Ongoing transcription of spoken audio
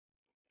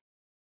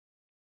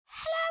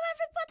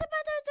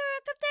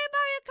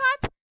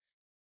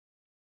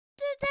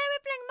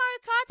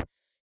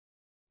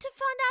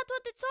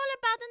all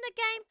about in the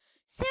game.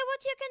 See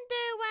what you can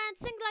do and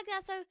things like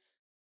that. So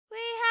we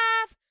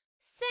have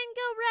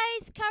single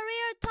race,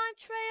 career, time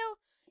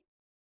trial,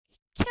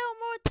 kill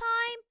more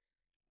time.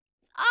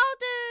 I'll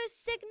do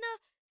single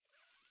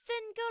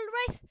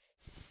race.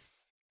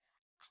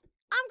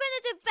 I'm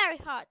gonna do very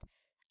hard.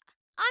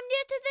 I'm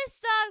new to this,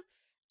 so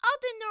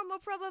I'll do normal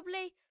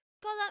probably.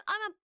 Cause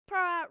I'm a pro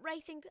at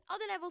racing. I'll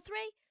do level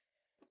 3.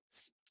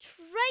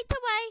 Straight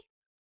away.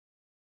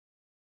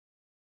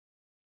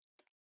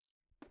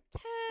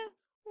 2,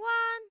 1.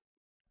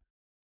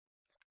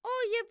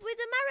 Oh, you with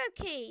the Mario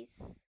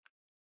keys.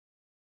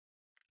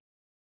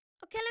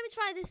 Okay, let me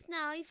try this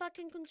now. If I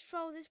can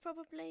control this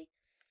properly.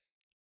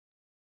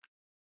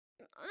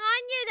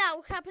 I knew that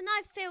would happen.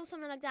 I feel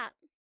something like that.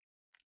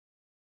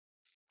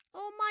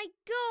 Oh my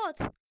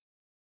god.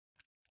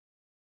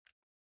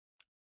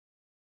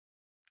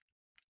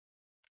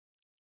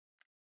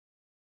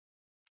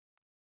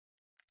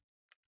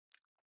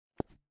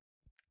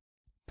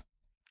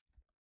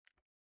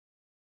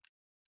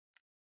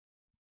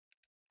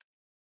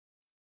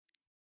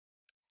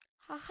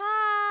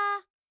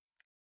 Haha.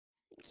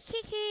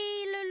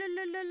 Hihi.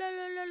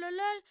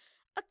 Lol.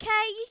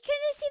 Okay, can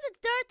you see the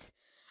dirt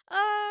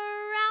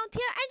around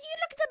here? And you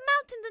look at the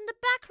mountains in the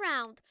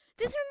background.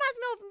 This reminds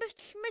me of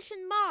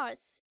Mission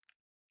Mars.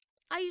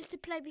 I used to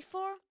play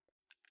before.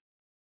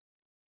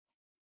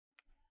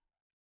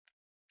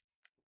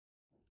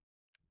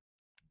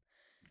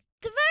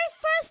 The very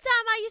first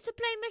time I used to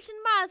play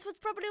Mission Mars was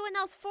probably when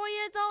I was 4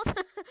 years old.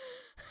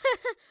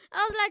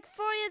 I was like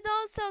 4 years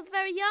old, so I was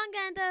very young,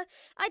 and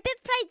I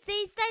did play it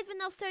these days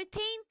when I was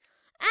 13,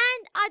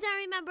 and I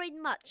don't remember it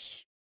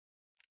much.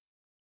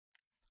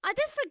 I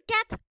did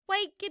forget where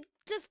you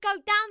just go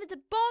down with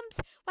the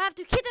bombs, where I have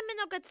to hit them and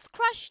they'll get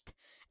crushed,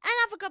 and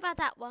I forgot about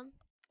that one.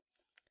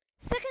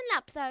 Second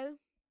lap though,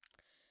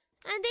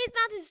 and these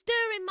mountains do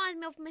remind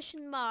me of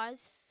Mission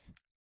Mars.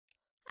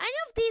 Any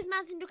of these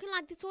mountains looking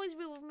like this always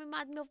will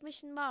remind me of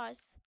Mission Mars.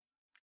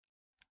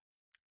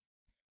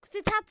 Because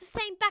it has the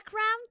same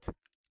background.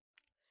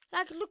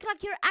 Like, look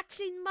like you're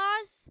actually in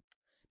Mars.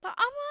 But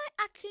am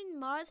I actually in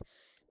Mars?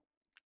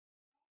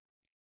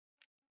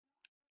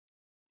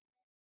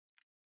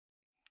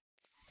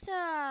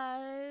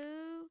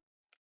 So...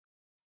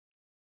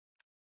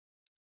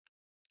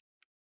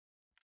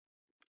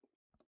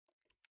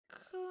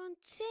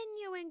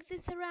 continuing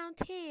this around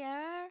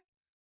here.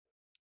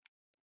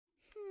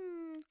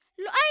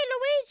 Hey,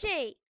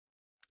 Luigi!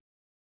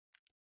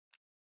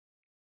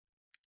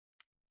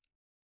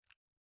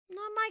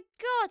 Oh my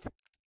god!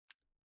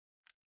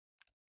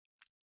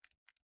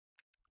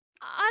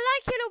 I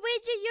like you,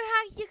 Luigi.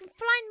 You can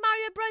fly in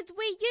Mario Bros.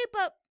 Wii U,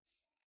 but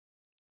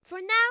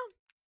for now,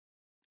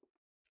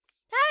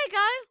 there you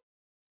go.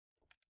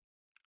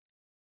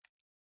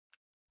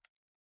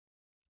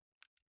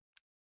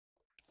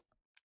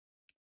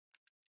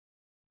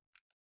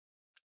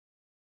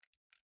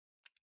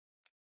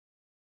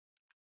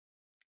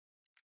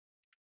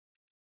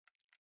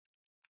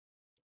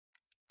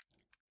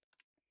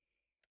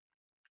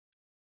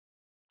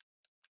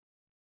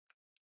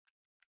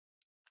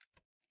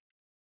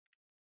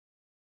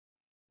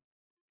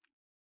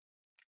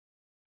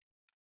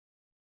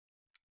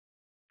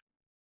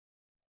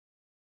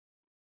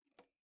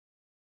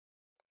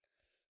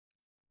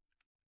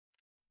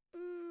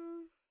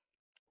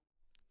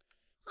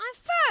 I'm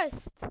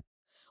first.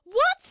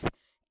 What?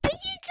 Did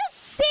you just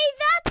see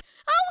that?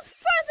 I was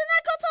first and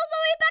I got all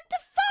the way back to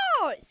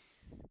fourth.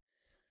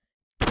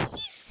 Did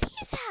you see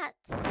that?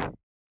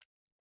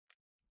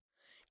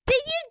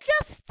 Did you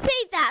just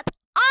see that?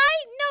 I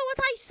know what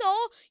I saw.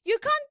 You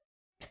can't.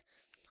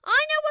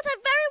 I know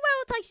very well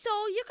what I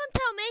saw. You can't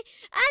tell me.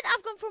 And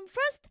I've gone from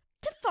first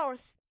to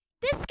fourth.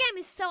 This game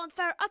is so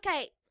unfair.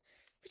 Okay.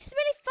 Which is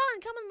really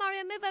fun. Come on,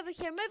 Mario. Move over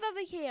here. Move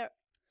over here.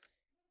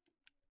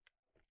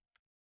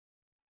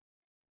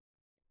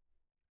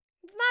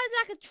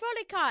 It's like a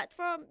trolley cart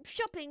from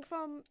shopping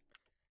from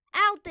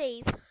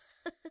Aldi's. Put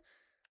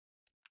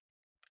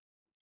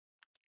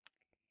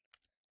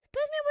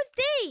me with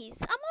these.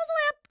 I'm all the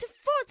way up to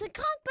fourth. I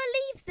can't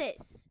believe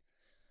this.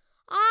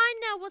 I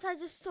know what I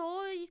just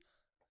saw.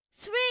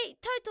 3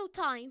 total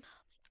time.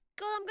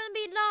 God, I'm gonna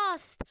be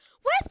last.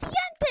 Where's the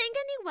ending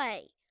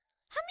anyway?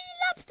 How many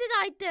laps did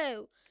I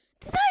do?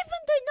 Did I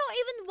even do not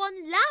even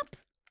 1 lap?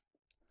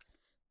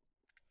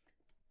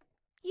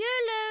 You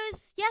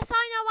lose. Yes,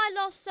 I know I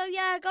lost, so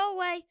yeah, go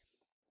away.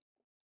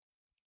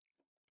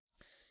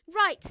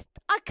 Right,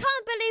 I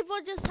can't believe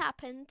what just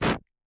happened. This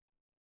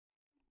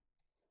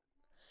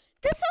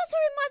also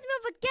reminds me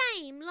of a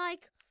game,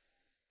 like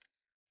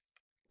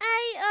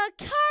a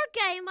car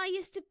game I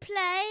used to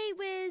play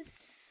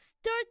with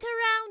dirt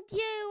around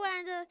you,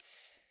 and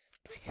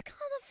but it's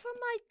kind of from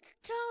my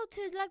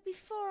childhood, like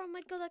before. Oh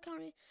my god,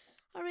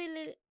 I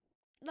really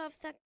love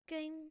that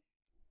game.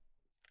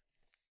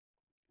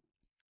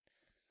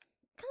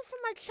 Kind of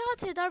from my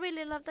childhood, I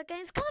really love that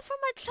game. It's kind of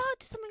from my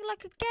childhood, something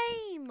like a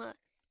game.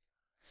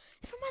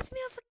 It reminds me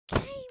of a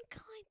game,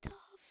 kind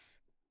of.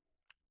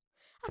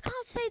 I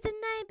can't say the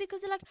name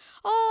because they're like,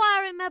 oh,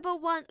 I remember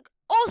one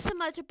awesome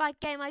motorbike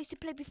game I used to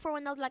play before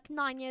when I was like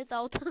 9 years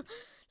old.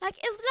 Like,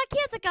 it was like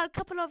years ago, a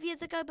couple of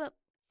years ago, but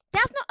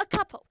that's not a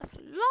couple. That's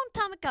a long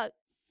time ago.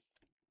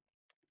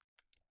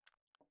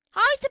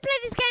 I used to play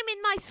this game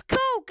in my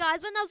school,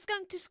 guys. When I was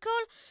going to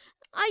school,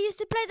 I used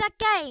to play that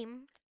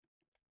game.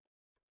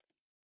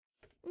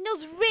 And it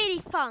was really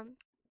fun.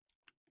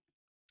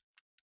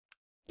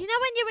 You know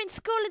when you're in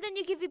school and then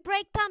you give you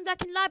break time,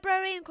 like in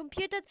library and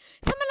computers?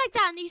 Something like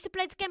that, and I used to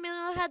play this game and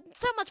I had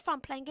so much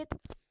fun playing it.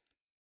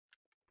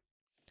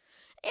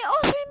 It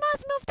also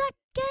reminds me of that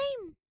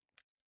game.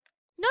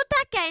 Not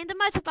that game, the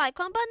motorbike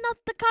one, but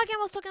not the car game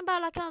I was talking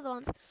about, like other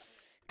ones.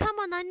 Come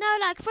on, I know,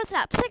 like, first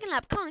lap, second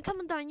lap, come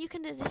on, Dorian, you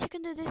can do this, you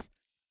can do this.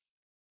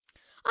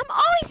 I'm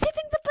always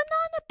hitting the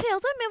banana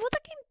peels. Wait a minute, what's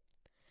that game?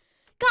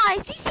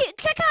 Guys, you see,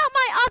 check out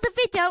my other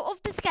video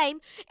of this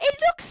game. It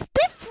looks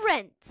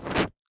different.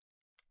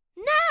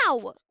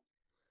 Now.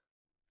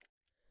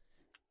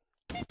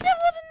 It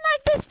wasn't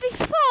like this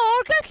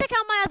before. Go check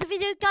out my other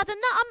video, guys.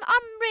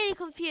 I'm really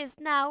confused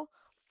now.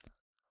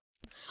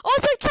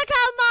 Also, check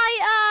out my,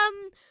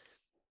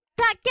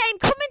 that game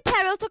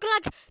commentary. I was talking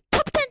like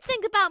top 10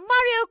 things about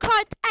Mario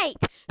Kart 8.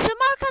 So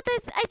Mario Kart 8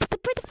 is a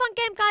pretty fun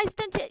game, guys.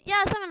 Don't you?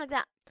 Yeah, something like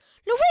that.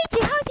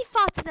 Luigi, how is he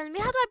faster than me?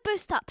 How do I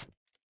boost up?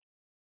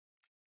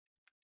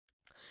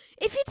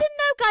 If you didn't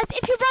know, guys,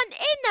 if you run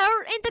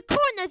inner in the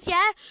corners,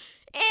 yeah,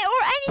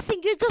 or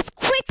anything, you're just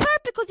quicker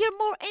because you're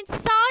more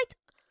inside.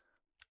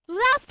 Well,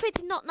 that's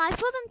pretty not nice,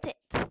 wasn't it?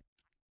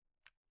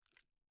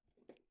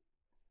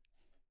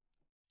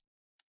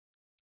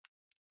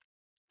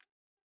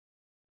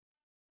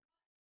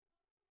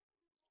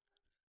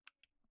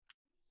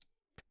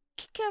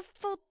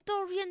 Careful,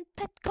 Dorian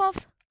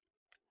Petkov.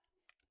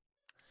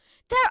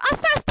 There, I'm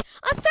first!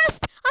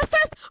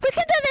 We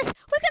can do this!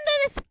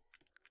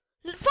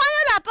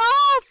 Final lap!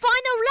 Oh,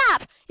 final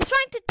lap! He's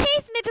trying to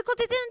tease me because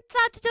he didn't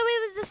try to do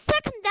it with the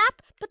second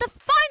lap, but the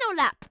final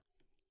lap!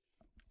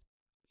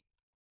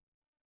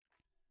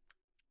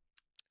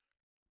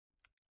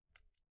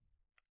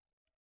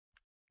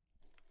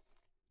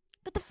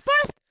 But the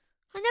first,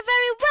 I know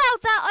very well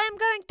that I am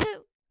going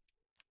to...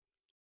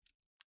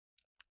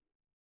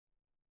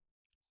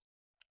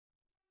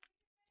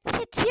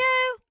 hit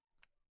you!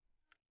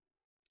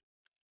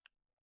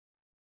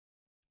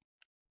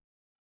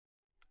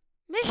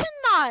 Mission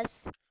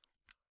Mars!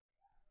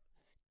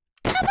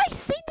 Have I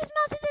seen these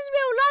mountains in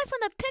real life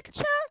on a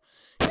picture?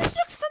 This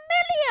looks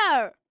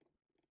familiar!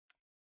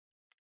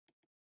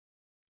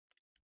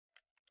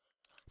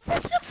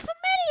 This looks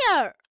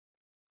familiar!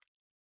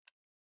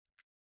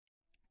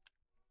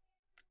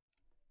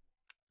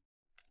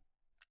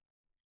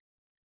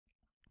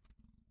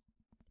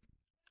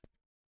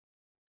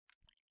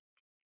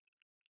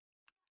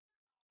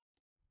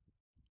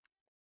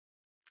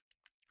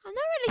 I'm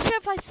not really sure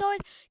if I saw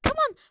it. Come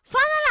on,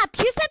 final lap!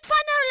 You said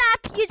final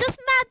lap! You're just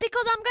mad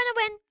because I'm gonna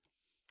win!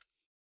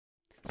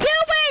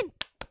 You win!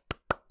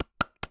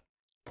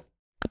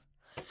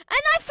 And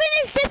I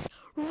finished this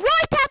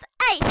right at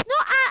 8. Not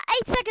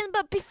at 8 seconds,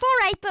 but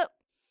before 8, but...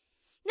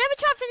 Let me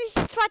try to finish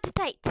this right at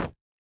 8.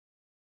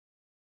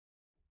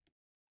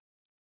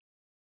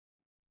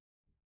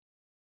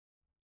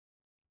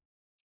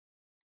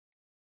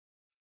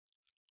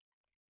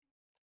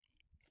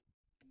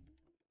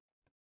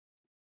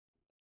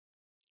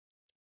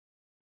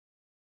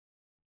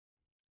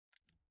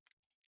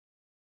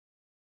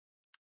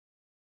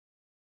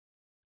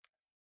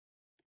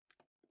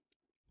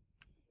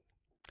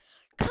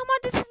 Come on,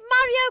 this is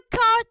Mario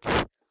Kart!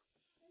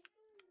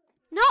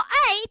 Not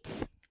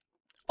 8!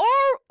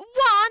 Or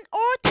 1,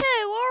 or 2,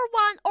 or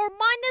 1, or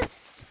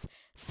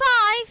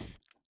 -5.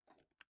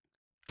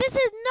 This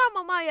is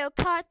normal Mario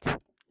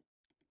Kart.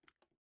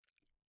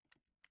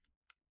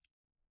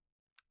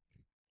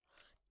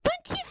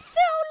 Don't you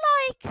feel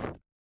like...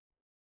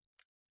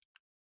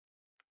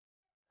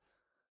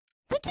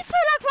 Don't you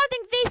feel like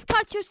riding these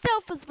carts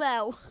yourself as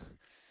well?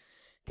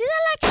 These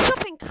are like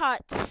shopping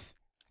carts.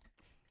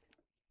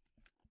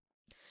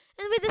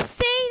 And with a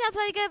C, that's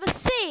why you gave a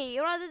C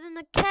rather than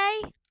a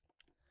K.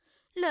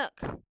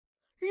 Look.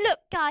 Look,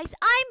 guys.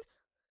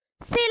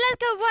 See, let's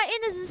go right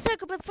into the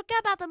circle, but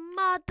forget about the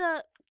mud,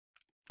 the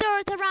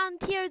dirt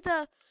around here,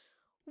 the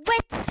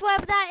wet,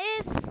 whatever that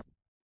is.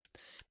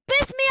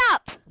 Boost me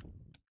up.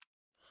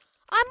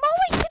 I'm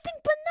always hitting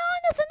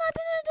bananas and I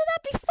didn't do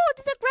that before.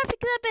 Did the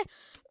graphic a bit...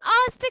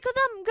 Oh, it's because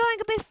I'm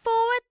going a bit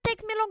forward.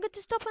 Takes me longer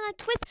to stop when I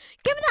twist.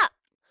 Give me that.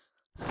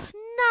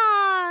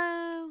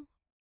 No.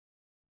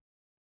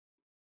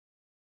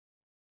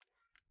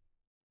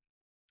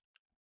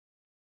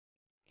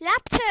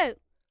 Lap 2.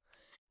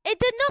 It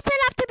did not say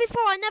lap 2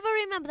 before. I never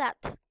remember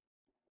that.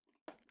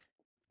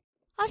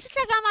 I should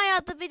check out my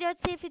other video to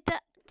see if it did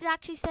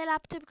actually say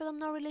lap 2 because I'm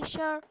not really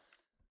sure.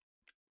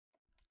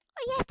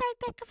 Oh yes, I'll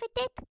back if it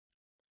did.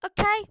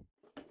 Okay.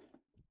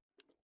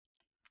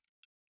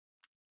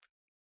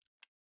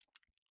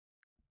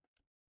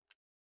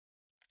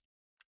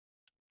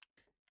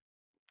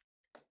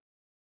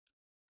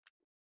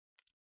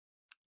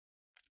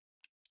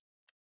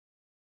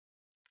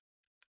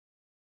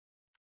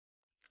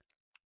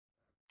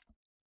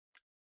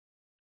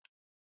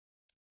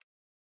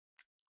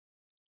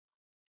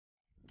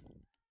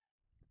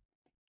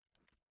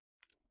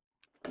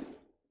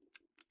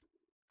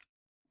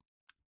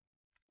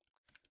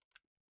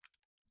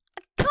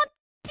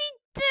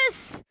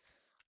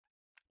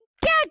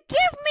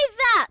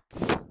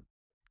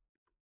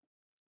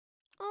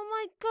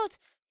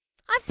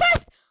 god! I'm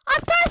first!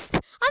 I'm first!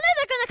 I know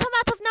they're gonna come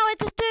out of nowhere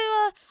just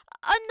to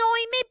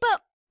annoy me,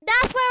 but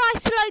that's where I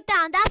slow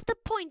down. That's the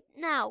point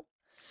now.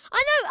 I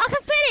know, I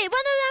can feel it.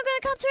 One of them are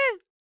gonna come through.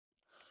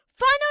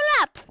 Final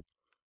lap.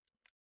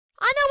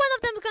 I know one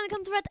of them is gonna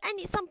come through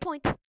at some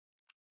point.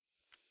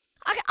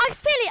 I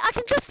feel it. I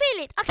can just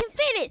feel it. I can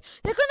feel it.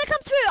 They're gonna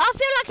come through. I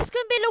feel like it's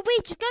gonna be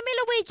Luigi. It's gonna be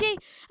Luigi.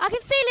 I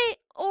can feel it.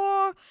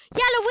 Or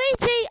yeah,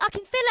 Luigi. I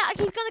can feel it.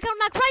 He's gonna come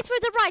like right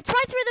through the right.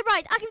 Right through the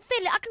right. I can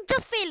feel it. I can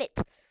just feel it.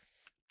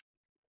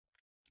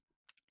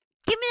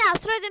 Give me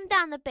that. Slow them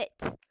down a bit.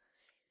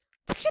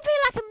 There should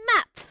be like a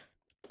map.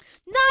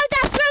 No,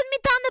 that slowed me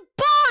down a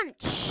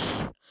bunch.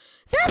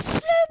 That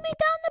slowed me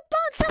down a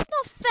bunch. That's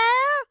not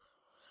fair.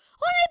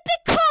 Only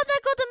because I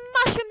got a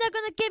mushroom, they're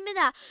gonna give me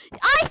that.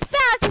 I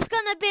felt it's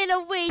gonna be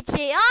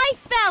Luigi. I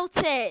felt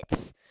it.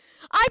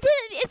 I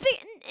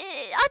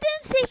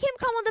didn't see him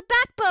come on the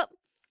back, but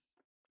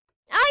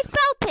I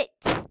felt it.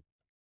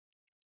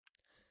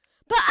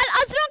 But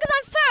as long as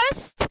I'm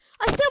first,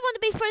 I still want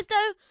to be first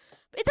though.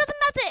 It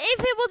doesn't matter if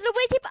it was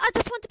Luigi, but I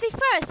just want to be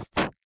first.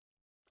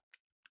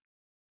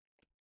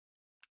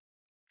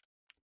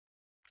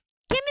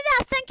 Give me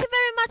that. Thank you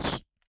very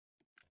much.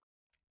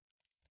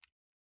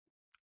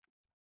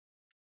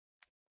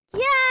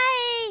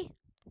 Yay!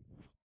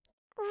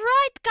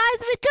 Right, guys,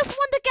 we just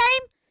won the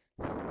game.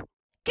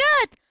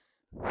 Good.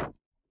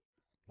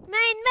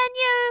 Main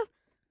menu.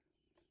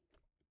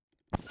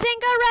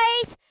 Single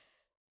race.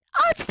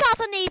 I'll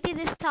start on easy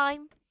this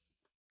time.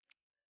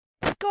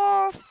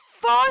 Score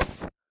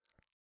force.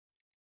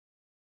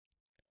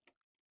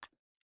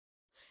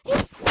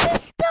 Is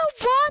this the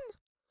one?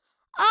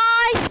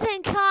 I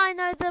think I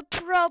know the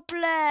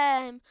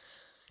problem.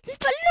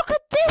 But look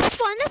at this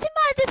one. Let's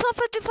admire this one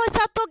first before I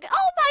start talking.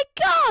 Oh my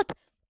god!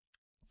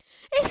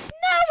 It's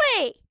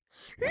snowy!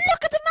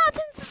 Look at the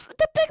mountains,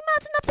 the big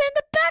mountain up there in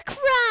the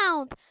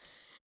background!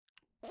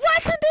 Why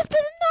can't this be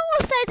the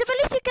normal stage? At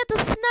least you get the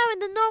snow in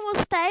the normal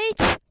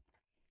stage.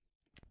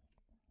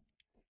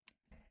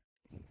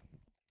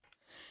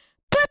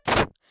 But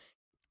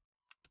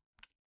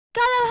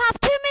gotta have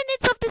 2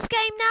 minutes of this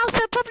game now,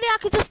 so probably I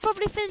could just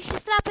finish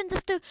this lap and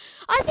just do.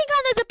 I think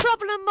I know the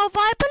problem of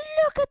I. But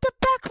look at the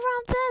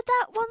background there,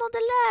 that one on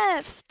the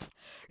left.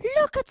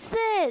 Look at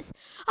this.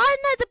 I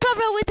know the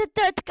problem with the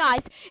dirt,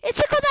 guys.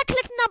 It's because I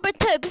clicked number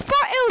 2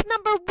 before it was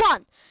number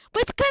 1,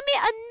 which gave me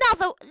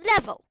another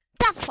level.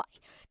 That's why.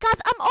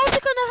 Guys, I'm also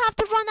gonna have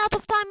to run out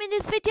of time in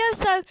this video,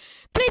 so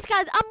please,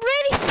 guys, I'm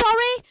really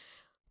sorry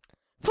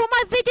for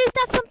my videos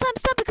that sometimes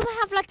stop because I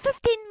have like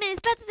 15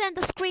 minutes better than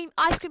the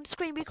ice cream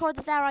screen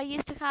recorder that I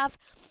used to have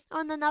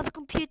on another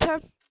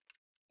computer.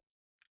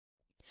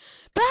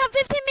 But I have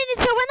 15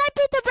 minutes, so when I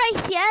beat the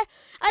race, yeah,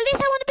 at least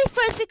I want to be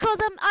first because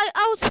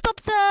I will stop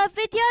the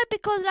video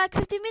because like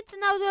 15 minutes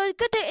and I will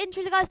go to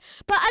intro, guys.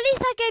 But at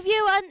least I gave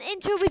you an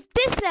intro with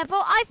this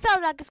level. I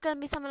felt like it's gonna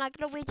be something like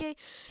Luigi.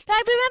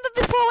 Like remember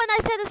before when I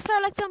said it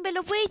felt like something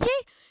like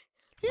Luigi?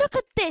 Look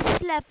at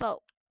this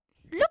level.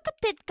 Look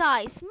at it,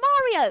 guys.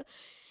 Mario.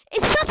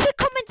 It's such a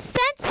common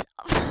sense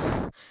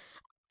of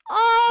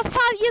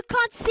how you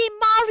can't see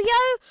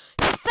Mario's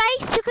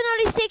face. You can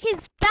only see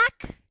his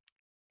back.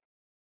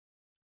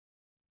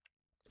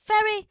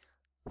 Very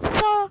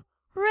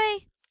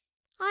sorry.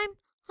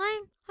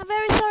 I'm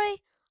very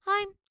sorry.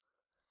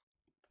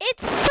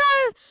 It's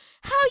so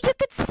how you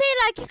could see,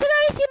 like you could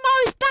only see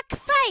Mario's back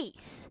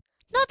face,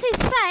 not his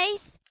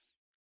face.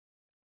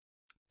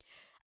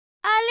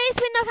 At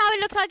least we know how it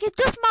looks like. It's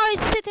just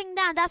Mario sitting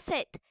down. That's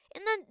it.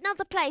 In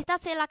another place.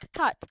 That's it, like a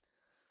cut.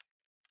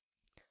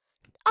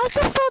 I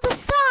just saw the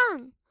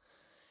sun.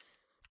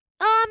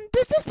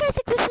 Does this place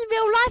exist in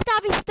real life?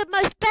 That is the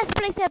most best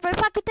place ever. If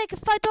I could take a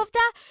photo of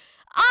that,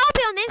 I'll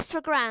be on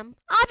Instagram.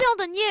 I'll be on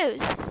the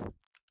news.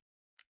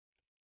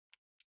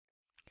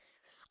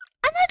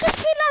 And I just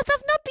realized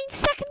I've not been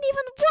second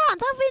even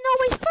once. I've been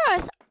always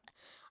first.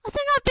 I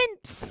think I've been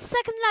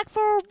second like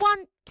for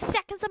 1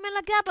 second, something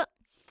like that. But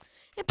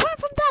apart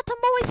from that,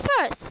 I'm always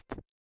first.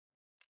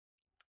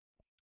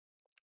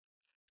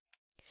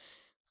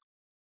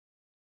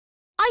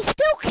 I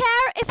still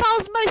care if I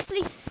was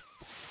mostly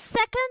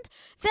second,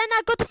 then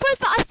I got to first,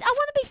 but I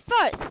want to be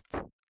first.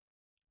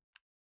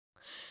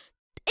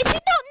 If you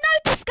don't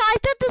notice, guys,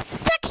 that the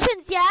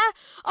sections, yeah,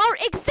 are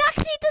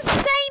exactly the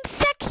same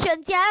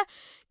sections, yeah,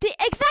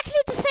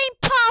 exactly the same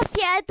path,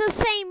 yeah, the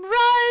same